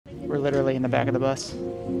We're literally in the back of the bus.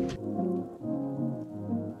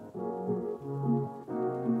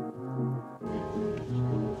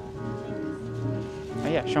 Oh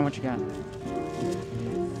yeah, show them what you got.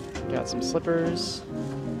 Got some slippers,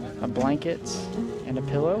 a blanket, and a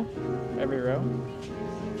pillow for every row.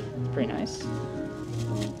 Pretty nice.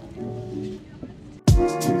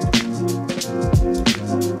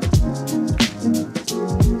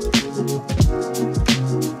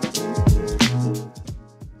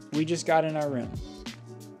 We just got in our room.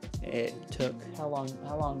 It took, how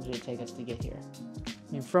long did it take us to get here?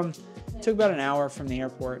 I mean, it took about an hour from the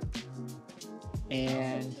airport.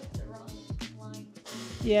 And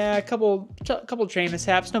yeah, a couple train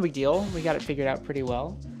mishaps, no big deal. We got it figured out pretty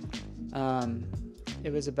well.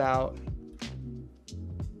 It was about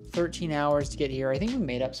 13 hours to get here. I think we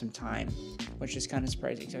made up some time, which is kind of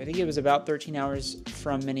surprising. So I think it was about 13 hours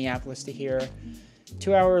from Minneapolis to here,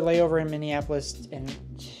 2-hour layover in Minneapolis, and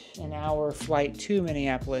an hour flight to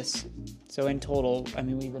Minneapolis. So in total, I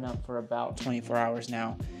mean, we've been up for about 24 hours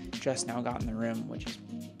now. Just now got in the room, which is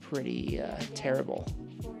pretty terrible.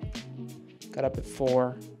 Got up at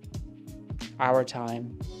 4 our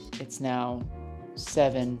time. It's now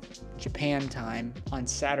 7 Japan time on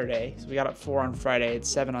Saturday. So we got up 4 on Friday. It's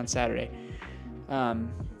 7 on Saturday.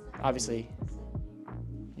 Obviously,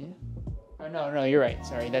 yeah. Oh, no, you're right.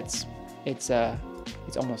 Sorry, it's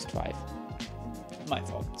almost 5. My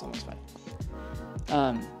fault. It's almost 5.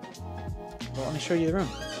 Well, let me show you the room.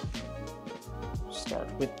 Start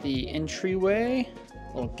with the entryway,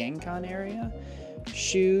 little Genkan area.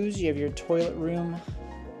 Shoes. You have your toilet room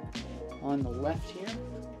on the left here.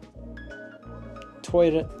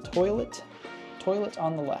 Toilet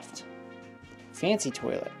on the left. Fancy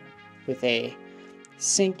toilet with a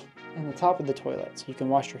sink in the top of the toilet, so you can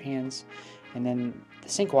wash your hands, and then the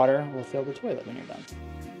sink water will fill the toilet when you're done.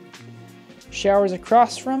 Showers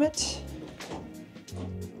across from it.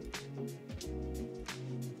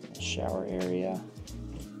 Shower area.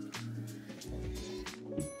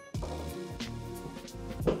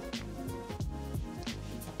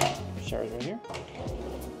 Showers right here.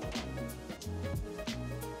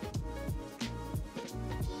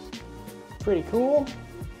 Pretty cool.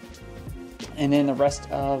 And then the rest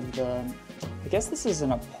of the, I guess this is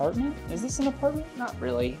an apartment. Is this an apartment? Not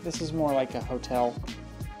really. This is more like a hotel,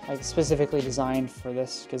 like specifically designed for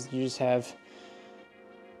this, because you just have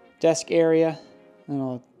desk area, a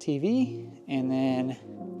little TV, and then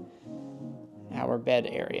our bed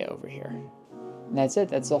area over here. And that's it.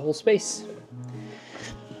 That's the whole space.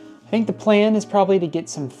 I think the plan is probably to get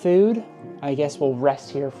some food. I guess we'll rest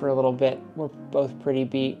here for a little bit. We're both pretty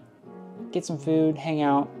beat. Get some food, hang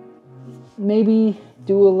out, maybe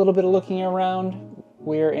do a little bit of looking around.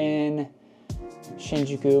 We're in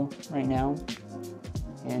Shinjuku right now,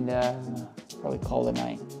 and probably call it a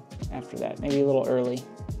night after that. Maybe a little early.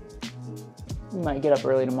 We might get up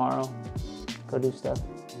early tomorrow, go do stuff.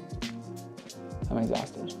 I'm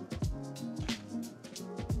exhausted.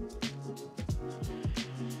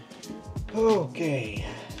 Okay,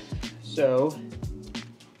 so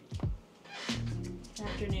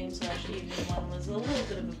afternoon/evening one was a little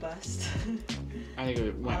bit of a bust. I think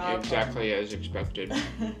it went exactly as expected.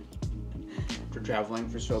 After traveling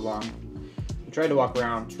for so long, we tried to walk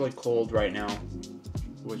around. It's really cold right now,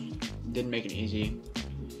 which didn't make it easy.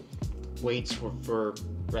 Waits for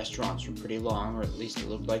restaurants were pretty long, or at least it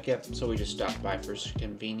looked like it. So we just stopped by for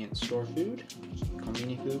convenience store food,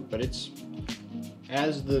 convenient food. But it's,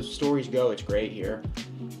 as the stories go, it's great here.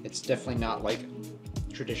 It's definitely not like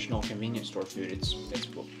traditional convenience store food. It's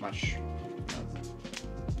much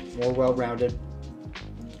more well-rounded.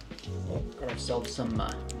 Got ourselves some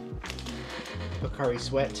Bakari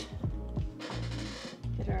Sweat.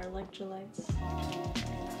 Get our electrolytes.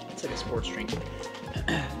 It's like a sports drink.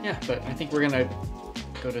 Yeah, but I think we're gonna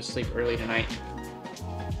go to sleep early tonight.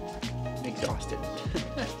 I'm exhausted.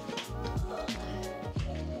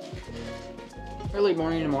 Early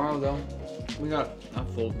morning tomorrow though. We got a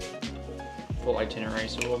full itinerary,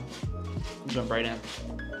 so we'll jump right in.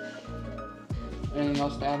 Anything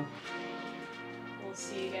else to add? We'll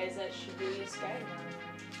see you guys at Shibuya Skyline.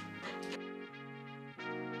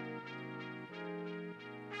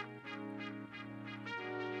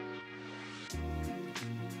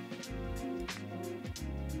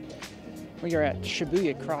 we are at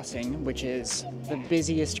Shibuya Crossing, which is the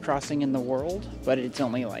busiest crossing in the world, but it's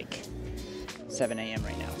only like 7 a.m.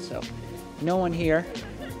 right now, so no one here.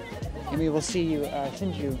 And we will see you,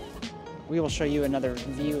 we will show you another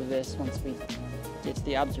view of this once we get to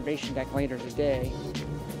the observation deck later today.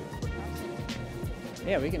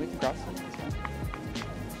 Yeah, we can cross.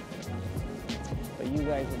 But you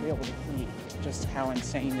guys will be able to see just how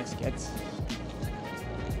insane this gets.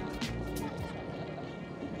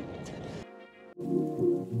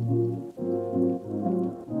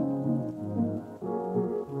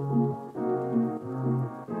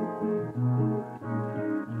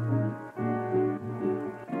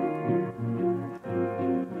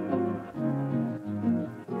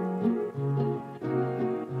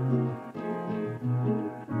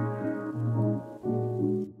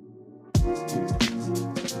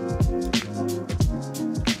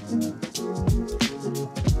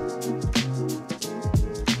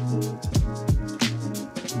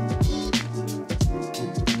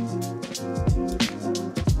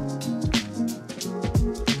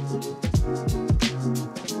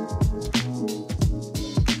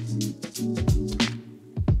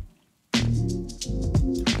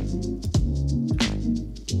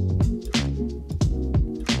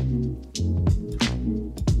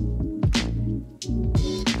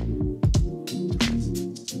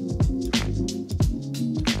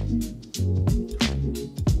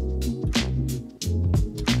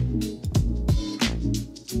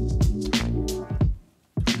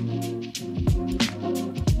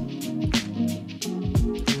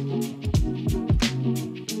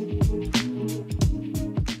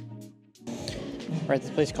 We're at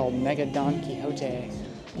this place called Mega Don Quixote.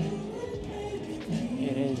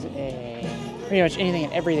 It is a pretty much anything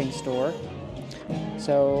and everything store.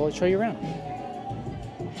 So let's show you around.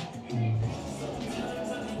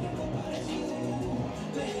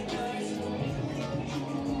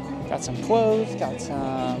 Got some clothes, got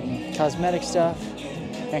some cosmetic stuff,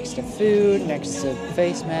 next to food, next to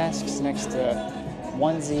face masks, next to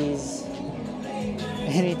onesies,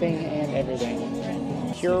 anything and everything.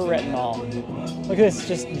 Pure retinol. Look at this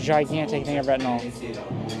just gigantic thing of retinol.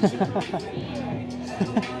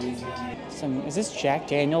 Is this Jack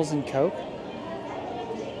Daniels and Coke?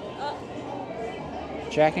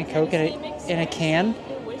 Jack and Coke in a can?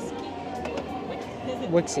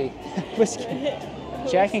 Whiskey. Whiskey.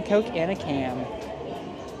 Jack and Coke in a can.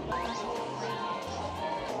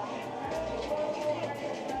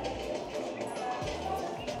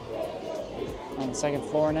 On the second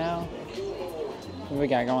floor now. What do we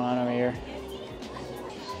got going on over here?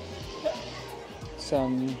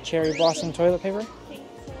 Some cherry blossom toilet paper.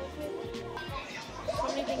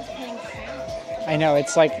 I know,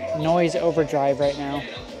 it's like noise overdrive right now.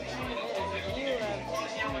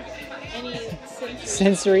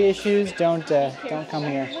 Sensory issues, don't come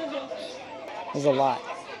here. There's a lot.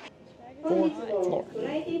 Fourth floor.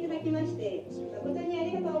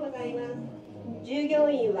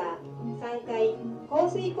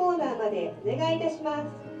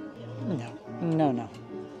 No.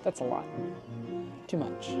 That's a lot. Too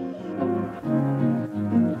much.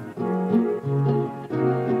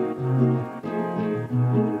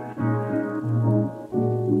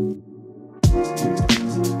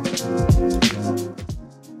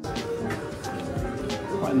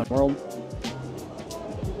 What in the world?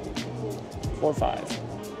 4 or 5.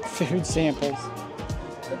 Food samples.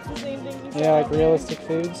 It's the same thing you saw. Yeah, like realistic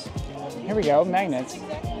foods. Here we go, magnets.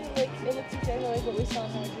 Exactly, like, it looks exactly like what we saw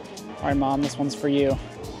in Harajuku. All right, Mom, this one's for you.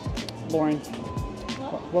 Lauren,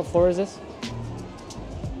 what floor is this?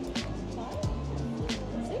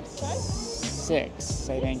 6,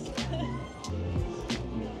 I think.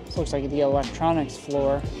 This looks like the electronics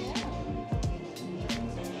floor.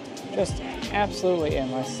 Just absolutely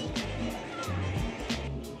endless.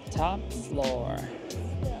 Top floor.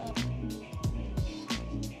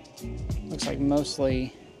 Looks like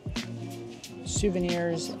mostly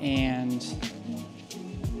souvenirs and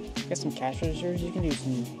I guess some cash registers. You can do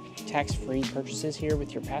some tax-free purchases here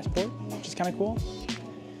with your passport, which is kind of cool.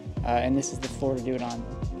 And this is the floor to do it on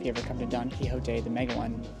if you ever come to Don Quixote, the mega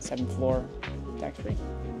one, 7th floor, tax-free.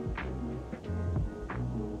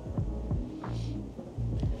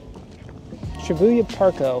 Shibuya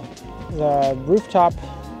Parko, the rooftop,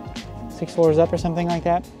 6 floors up or something like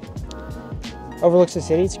that. Overlooks the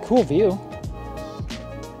city. It's a cool view.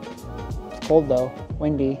 It's cold though,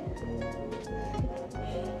 windy.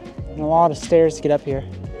 And a lot of stairs to get up here.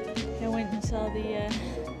 I went and saw the,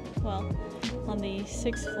 on the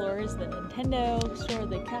 6th floor is the Nintendo store,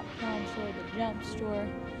 the Capcom store, the Jump store.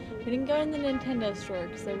 We didn't go in the Nintendo store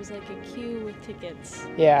because there was like a queue with tickets.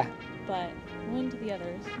 Yeah. But we went to the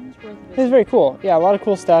others. It was worth it. It was very cool. Yeah, a lot of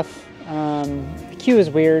cool stuff. The queue is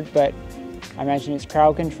weird, but I imagine it's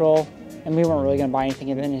crowd control. And we weren't really going to buy anything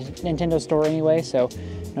in the Nintendo store anyway, so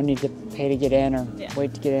no need to pay to get in or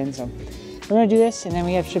wait to get in. So we're going to do this, and then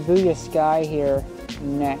we have Shibuya Sky here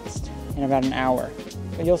next in about an hour.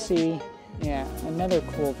 But you'll see, yeah, another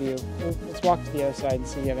cool view. Let's walk to the other side and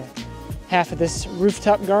see the other half of this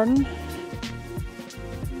rooftop garden.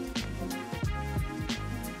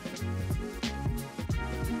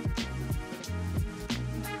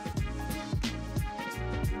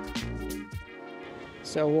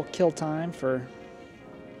 So we'll kill time for a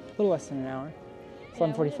little less than an hour.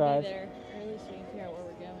 11:45. There early so we can figure out where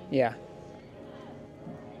we're going. Yeah.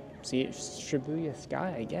 See, it's Shibuya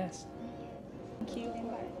Sky, I guess. Cute.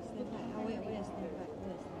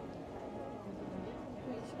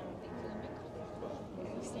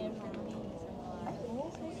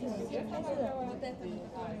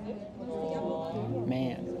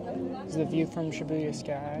 Man, this is the view from Shibuya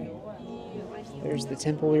Sky. There's the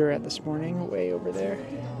temple we were at this morning, way over there.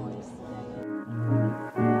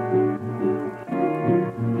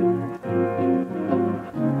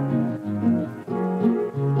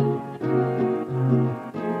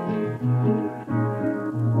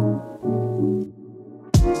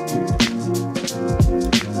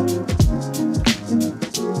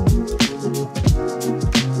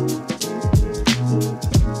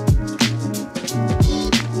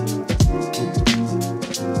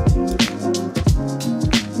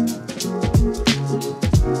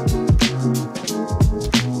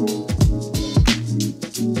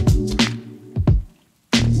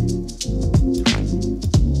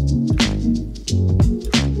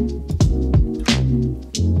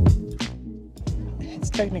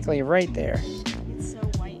 Technically right there. It's so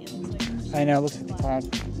white, it looks like I know, it looks like the cloud.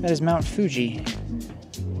 That is Mount Fuji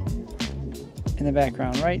in the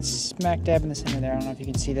background, right smack dab in the center there. I don't know if you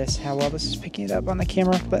can see this, how well this is picking it up on the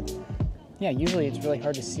camera, but yeah, usually it's really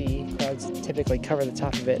hard to see. Clouds typically cover the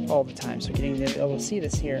top of it all the time, so getting to be able to see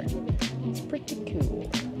this here, it's pretty cool.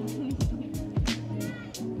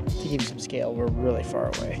 To give you some scale, we're really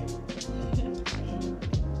far away.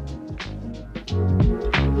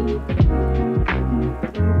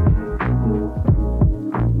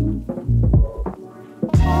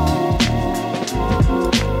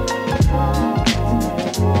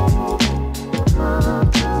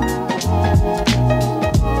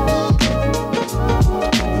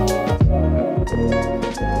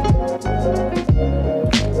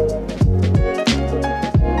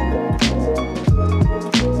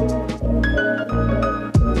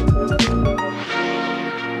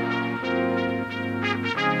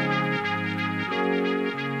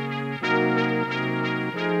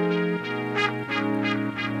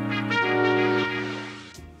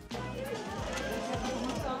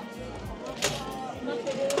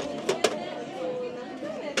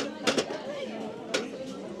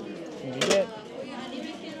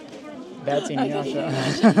 That's Inuyasha.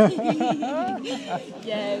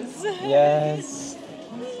 yes. Yes.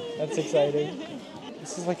 That's exciting.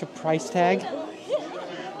 This is like a price tag.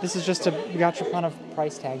 This is just a gachapon of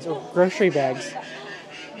price tags or grocery bags.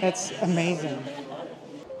 That's amazing.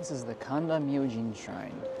 This is the Kanda Myojin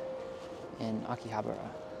Shrine in Akihabara.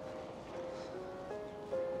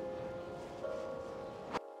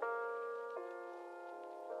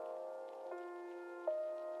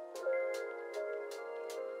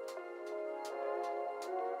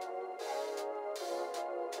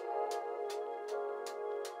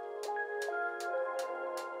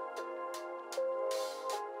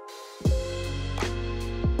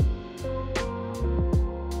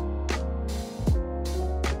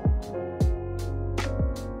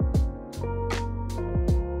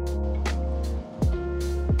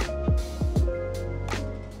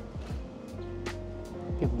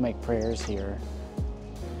 People make prayers here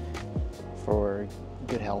for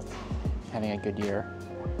good health, having a good year.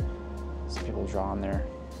 Some people draw on their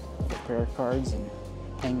prayer cards and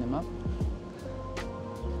hang them up.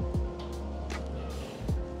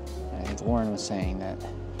 And I think Lauren was saying that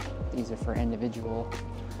these are for individual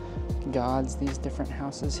gods, these different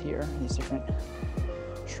houses here, these different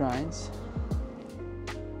shrines.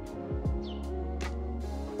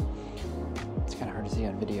 It's kind of hard to see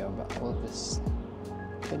on video, but all of this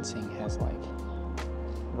fencing has like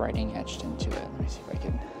writing etched into it. Let me see if I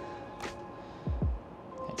can.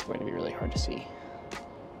 It's going to be really hard to see.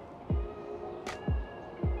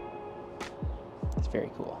 It's very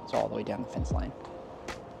cool. It's all the way down the fence line.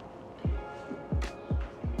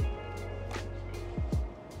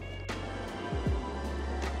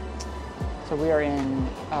 So we are in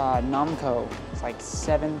Namco. It's like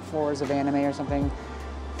 7 floors of anime or something.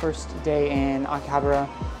 First day in Akihabara.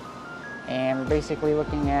 And we're basically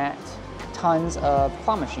looking at tons of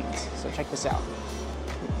claw machines. So check this out.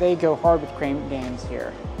 They go hard with crane games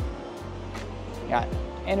here. You got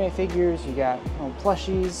anime figures, you got little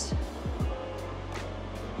plushies,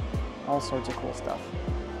 all sorts of cool stuff.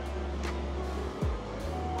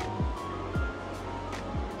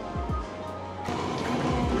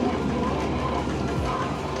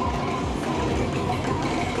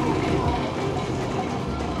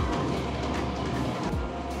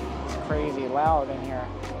 Crazy loud in here.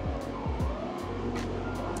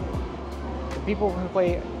 The people who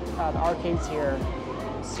play the arcades here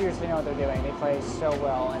seriously know what they're doing. They play so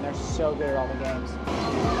well, and they're so good at all the games.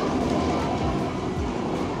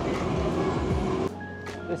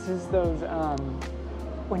 This is those,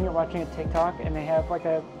 when you're watching a TikTok and they have like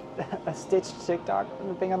a stitched TikTok,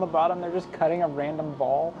 the thing on the bottom, they're just cutting a random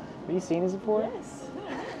ball. Have you seen this before? Yes.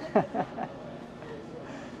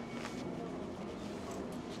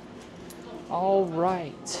 All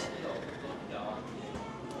right.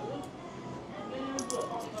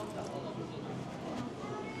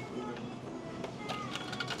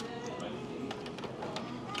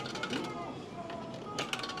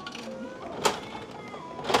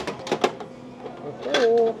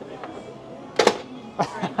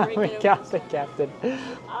 We got the captain. Should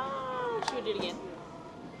we do it again?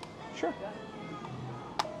 Sure.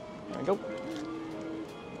 There we go.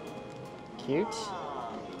 Cute.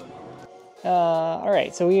 All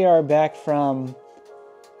right, so we are back from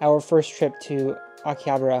our first trip to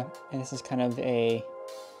Akihabara, and this is kind of a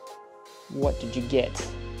what did you get?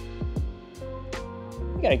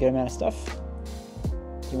 We got a good amount of stuff.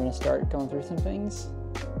 Do you want to start going through some things?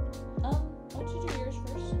 Why don't you do yours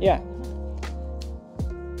first? Yeah.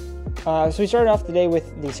 So we started off the day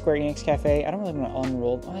with the Square Enix Cafe. I don't really want to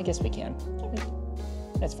unroll. Oh, I guess we can.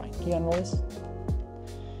 That's fine. Can you unroll this?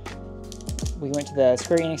 We went to the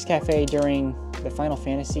Square Enix Cafe during the Final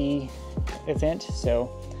Fantasy event, so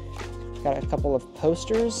got a couple of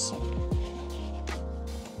posters.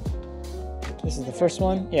 This is the first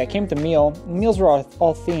one. Yeah, it came with a meal. The meals were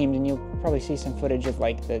all themed, and you'll probably see some footage of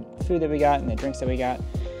like the food that we got and the drinks that we got.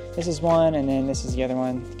 This is one, and then this is the other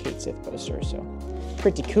one, the Kate Sith poster, so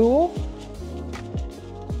pretty cool.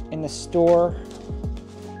 In the store,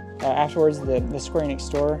 afterwards, the Square Enix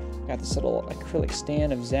store, got this little acrylic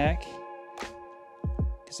stand of Zack,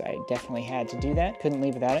 because I definitely had to do that. Couldn't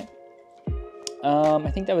leave without it.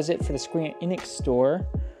 I think that was it for the Square Enix store.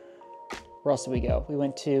 Where else did we go? We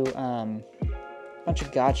went to a bunch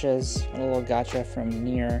of gachas, a little gacha from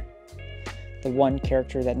Nier. The one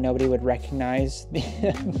character that nobody would recognize, the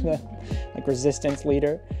like resistance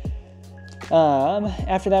leader.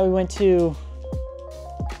 After that, we went to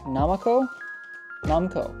Namco.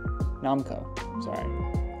 Sorry.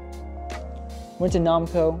 Went to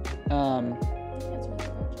Namco.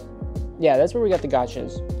 Yeah, that's where we got the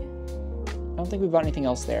gachas. I don't think we bought anything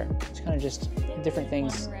else there. It's kind of just different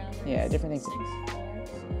things. Yeah, different things.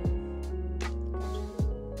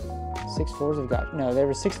 6 floors of gacha. No, there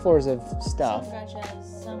were 6 floors of stuff. Some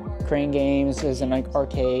gachas, some were Crane Games, there's an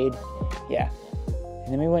arcade. Yeah.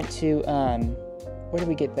 And then we went to, where did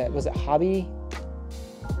we get that? Was it Hobby?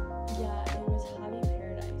 Yeah, it was Hobby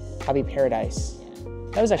Paradise. Hobby Paradise.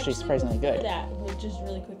 Yeah. That was actually surprisingly before good. That, just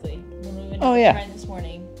really quickly, when we went Oh, to yeah. Prime this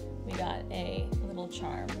morning, we got a little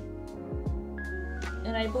charm.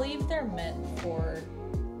 And I believe they're meant for,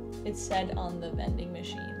 it said on the vending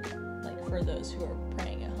machine, like for those who are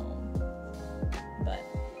praying at home. But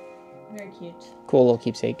very cute. Cool little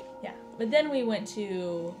keepsake. Yeah. But then we went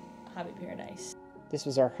to Hobby Paradise. This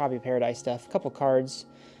was our Hobby Paradise stuff. A couple cards.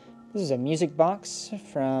 This is a music box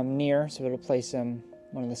from Nier, so it'll play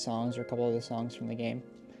one of the songs or a couple of the songs from the game.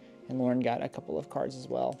 And Lauren got a couple of cards as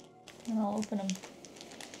well. And I'll open them.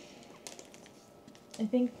 I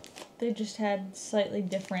think they just had slightly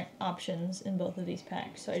different options in both of these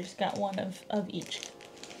packs, so I just got one of each.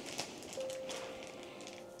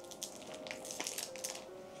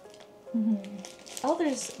 Oh,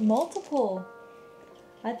 there's multiple.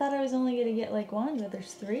 I thought I was only going to get like one, but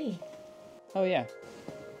there's 3. Oh, yeah.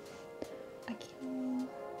 Akihabara,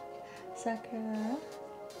 Sakura,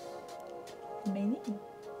 Meini.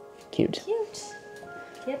 Cute. Cute.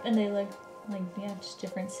 Yep, and they look like, yeah, just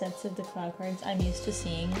different sets of the cloud cards. I'm used to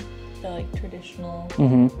seeing the like traditional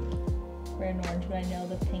red and orange, but I know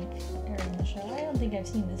the pink are in the show. I don't think I've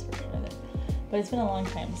seen this version of it, but it's been a long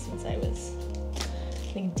time since I was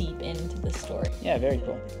like deep into the story. Yeah, very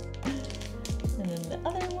cool. And then the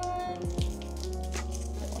other one,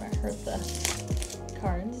 don't want to hurt the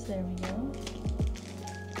cards. There we go.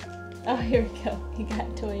 Oh, here we go. You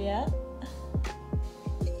got Toya.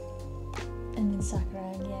 And then Sakura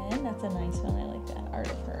again. That's a nice one. I like that art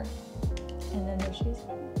of her. And then there she's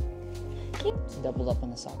from. Cute. Doubled up on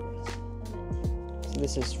the Sakuras. So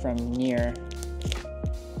this is from Nier.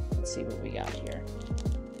 Let's see what we got here.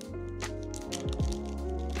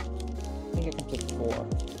 I think it comes with 4.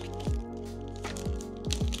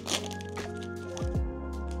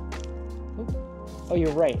 Oh,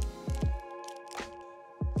 you're right.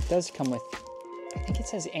 It does come with, I think it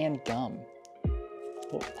says and gum.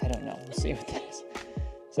 Well, I don't know. We'll see what that is.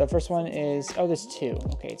 So the first one is, oh, there's 2.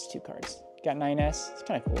 Okay, it's 2 cards. Got 9S. It's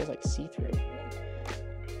kind of cool. It's like see-through.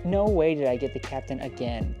 No way did I get the Captain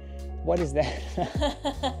again. What is that?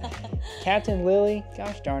 Captain Lily?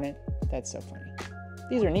 Gosh darn it. That's so funny.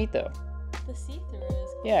 These are neat though. The see-through is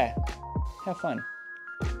cool. Yeah. Have fun.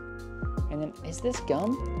 And then, is this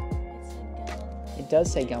gum? It said gum. It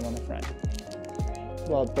does say gum on the front.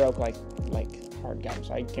 Well, it broke like hard gum,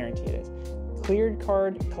 so I guarantee it is. Cleared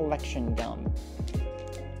card collection gum.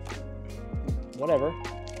 Whatever.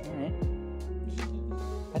 Alright.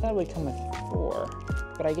 I thought it would come with 4,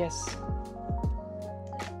 but I guess...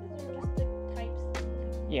 These are just the types.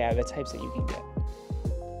 Yeah, the types that you can get.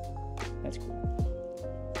 That's cool.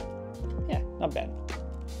 Yeah, not bad.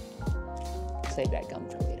 Save that gum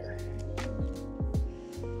for later.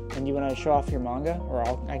 And you want to show off your manga? Or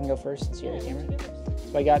I can go first since you're the camera?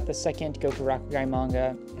 So I got the second Goku Rakugai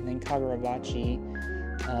manga, and then Kagurabachi.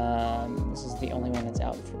 This is the only one that's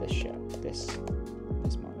out for this show, this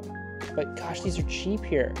manga. But gosh, these are cheap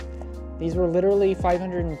here. These were literally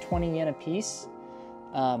 520 yen a piece,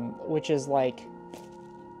 which is like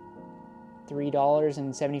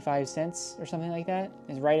 $3.75 or something like that.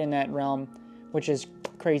 It's right in that realm, which is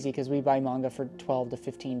crazy because we buy manga for $12 to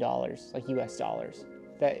 $15, like US dollars.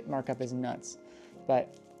 That markup is nuts.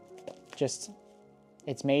 But just...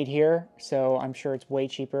 it's made here, so I'm sure it's way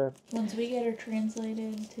cheaper. Once we get her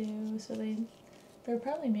translated too, so they're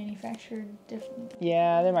probably manufactured different.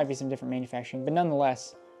 Yeah, there might be some different manufacturing, but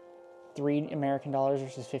nonetheless, $3 American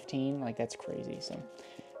versus 15, like that's crazy. So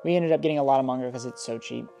we ended up getting a lot of manga because it's so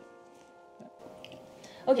cheap.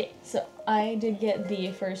 Okay, so I did get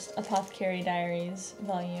the first Apothecary Diaries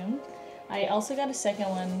volume. I also got a second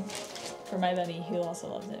one for my buddy who also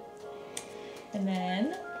loves it. And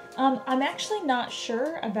then I'm actually not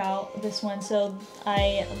sure about this one. So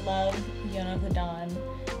I love Yona of the Dawn,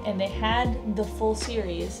 and they had the full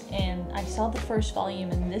series, and I saw the first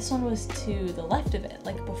volume, and this one was to the left of it,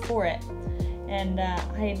 like before it. And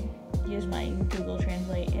I used my Google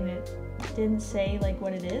Translate, and it didn't say like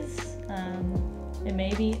what it is. It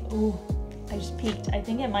may be, ooh, I just peeked. I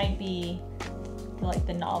think it might be like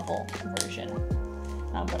the novel version.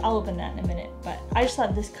 But I'll open that in a minute. But I just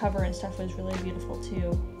thought this cover and stuff was really beautiful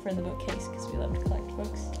too for the bookcase because we love to collect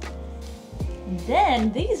books.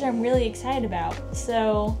 Then these I'm really excited about.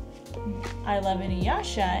 So I love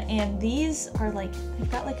Inuyasha, and these are like,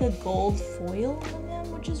 they've got like a gold foil on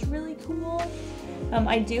them, which is really cool.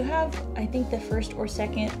 I do have, I think, the first or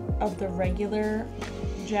second of the regular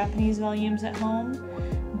Japanese volumes at home,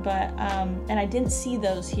 but and I didn't see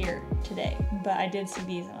those here today, but I did see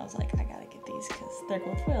these, and I was like, I gotta get these because they're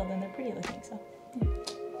gold foiled and they're pretty looking. So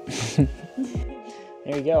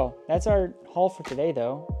there you go. That's our haul for today,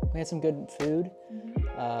 though. We had some good food,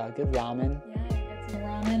 good ramen. Yeah, I got some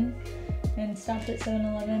ramen and stopped at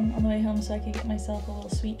 7-Eleven on the way home so I could get myself a little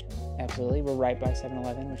sweet. Absolutely, we're right by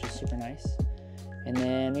 7-Eleven, which is super nice. And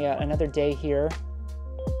then we got another day here,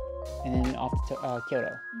 and then off to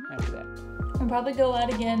Kyoto after that. I'll probably go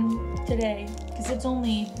out again today because it's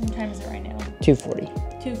only, what time is it right now? 2:40.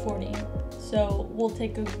 2:40. So we'll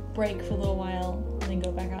take a break for a little while and then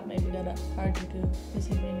go back out. Maybe go to Harajuku this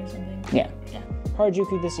evening or something. Yeah. Yeah.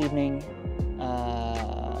 Harajuku this evening.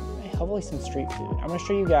 Hopefully some street food. I'm gonna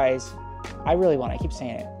show you guys. I really want. I keep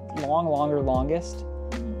saying it. Longer, longest.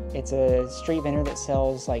 It's a street vendor that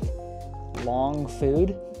sells like long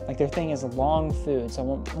food. Like their thing is long food. So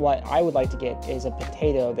what I would like to get is a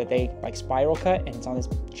potato that they like spiral cut, and it's on this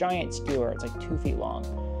giant skewer. It's like 2 feet long.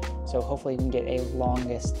 So hopefully we can get a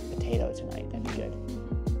longest potato tonight. That'd be good.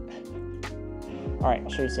 All right, I'll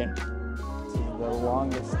show you soon. This is the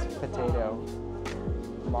longest potato.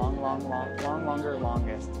 Longer,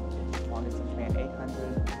 longest. Longest in Japan,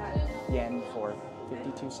 800 yen for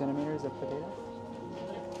 52 centimeters of potato.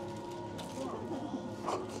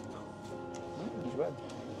 Use web.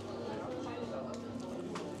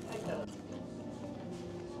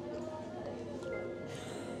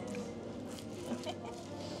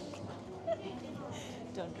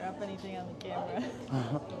 Don't drop anything on the camera.